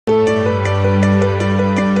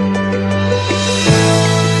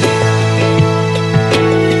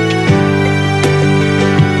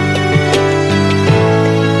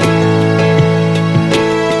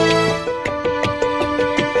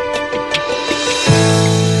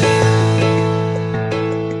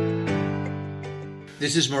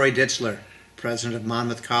This is Maury Ditzler, president of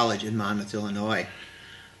Monmouth College in Monmouth, Illinois.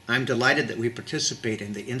 I'm delighted that we participate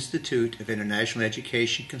in the Institute of International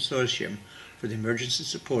Education Consortium for the Emergency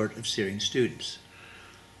Support of Syrian Students.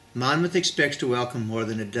 Monmouth expects to welcome more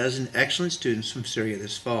than a dozen excellent students from Syria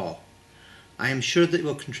this fall. I am sure that it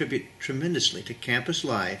will contribute tremendously to campus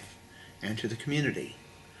life and to the community.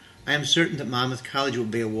 I am certain that Monmouth College will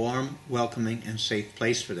be a warm, welcoming, and safe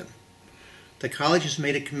place for them. The college has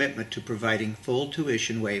made a commitment to providing full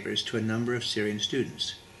tuition waivers to a number of Syrian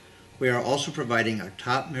students. We are also providing our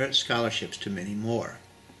top merit scholarships to many more.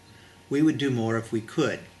 We would do more if we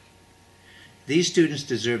could. These students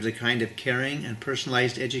deserve the kind of caring and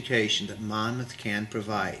personalized education that Monmouth can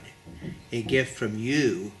provide. A gift from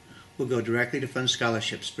you will go directly to fund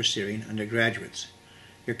scholarships for Syrian undergraduates.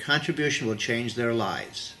 Your contribution will change their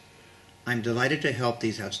lives. I'm delighted to help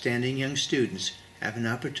these outstanding young students have an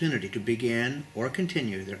opportunity to begin or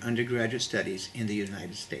continue their undergraduate studies in the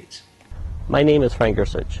United States. My name is Frank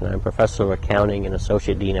Gersich, and I'm Professor of Accounting and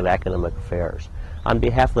Associate Dean of Academic Affairs. On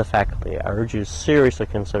behalf of the faculty, I urge you to seriously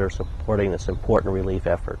consider supporting this important relief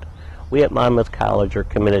effort. We at Monmouth College are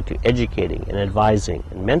committed to educating and advising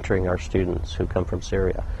and mentoring our students who come from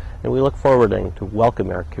Syria, and we look forward to welcome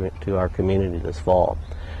to our community this fall.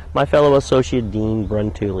 My fellow Associate Dean,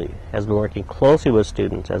 Brun Tooley, has been working closely with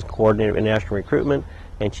students as coordinator in national recruitment,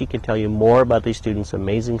 and she can tell you more about these students'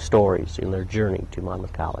 amazing stories in their journey to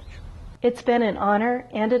Monmouth College. It's been an honor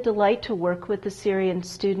and a delight to work with the Syrian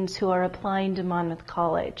students who are applying to Monmouth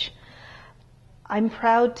College. I'm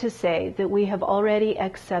proud to say that we have already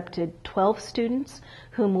accepted 12 students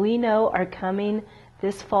whom we know are coming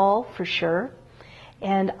this fall for sure,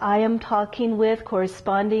 and I am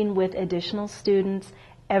corresponding with additional students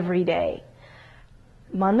every day.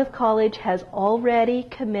 Monmouth College has already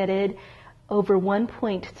committed over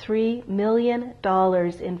 $1.3 million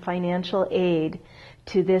in financial aid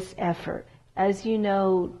to this effort. As you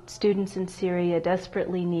know, students in Syria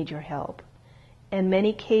desperately need your help. In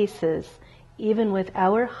many cases, even with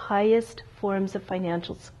our highest forms of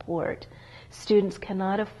financial support, students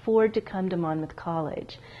cannot afford to come to Monmouth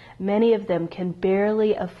College. Many of them can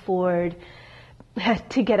barely afford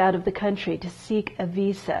to get out of the country, to seek a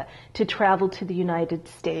visa, to travel to the United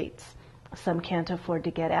States. Some can't afford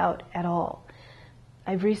to get out at all.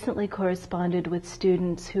 I've recently corresponded with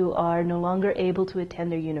students who are no longer able to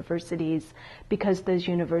attend their universities because those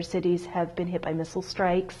universities have been hit by missile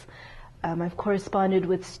strikes. I've corresponded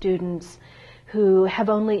with students who have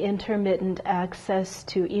only intermittent access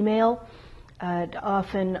to email,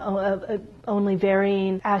 often only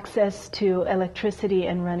varying access to electricity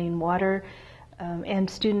and running water, and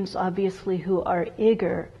students obviously who are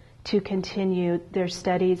eager to continue their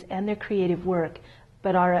studies and their creative work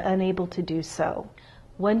but are unable to do so.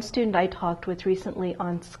 One student I talked with recently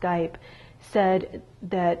on Skype said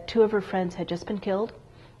that 2 of her friends had just been killed,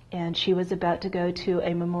 and she was about to go to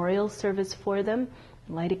a memorial service for them,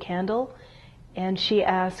 light a candle, and she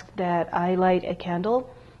asked that I light a candle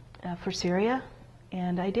for Syria,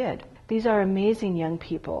 and I did. These are amazing young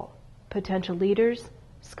people, potential leaders,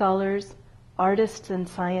 scholars, artists, and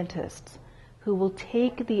scientists who will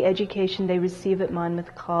take the education they receive at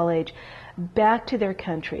Monmouth College back to their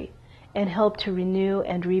country and help to renew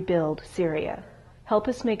and rebuild Syria. Help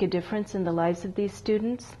us make a difference in the lives of these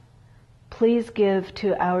students. Please give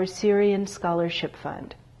to our Syrian Scholarship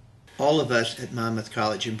Fund. All of us at Monmouth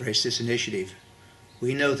College embrace this initiative.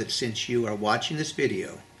 We know that since you are watching this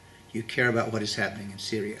video, you care about what is happening in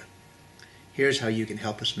Syria. Here's how you can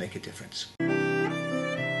help us make a difference.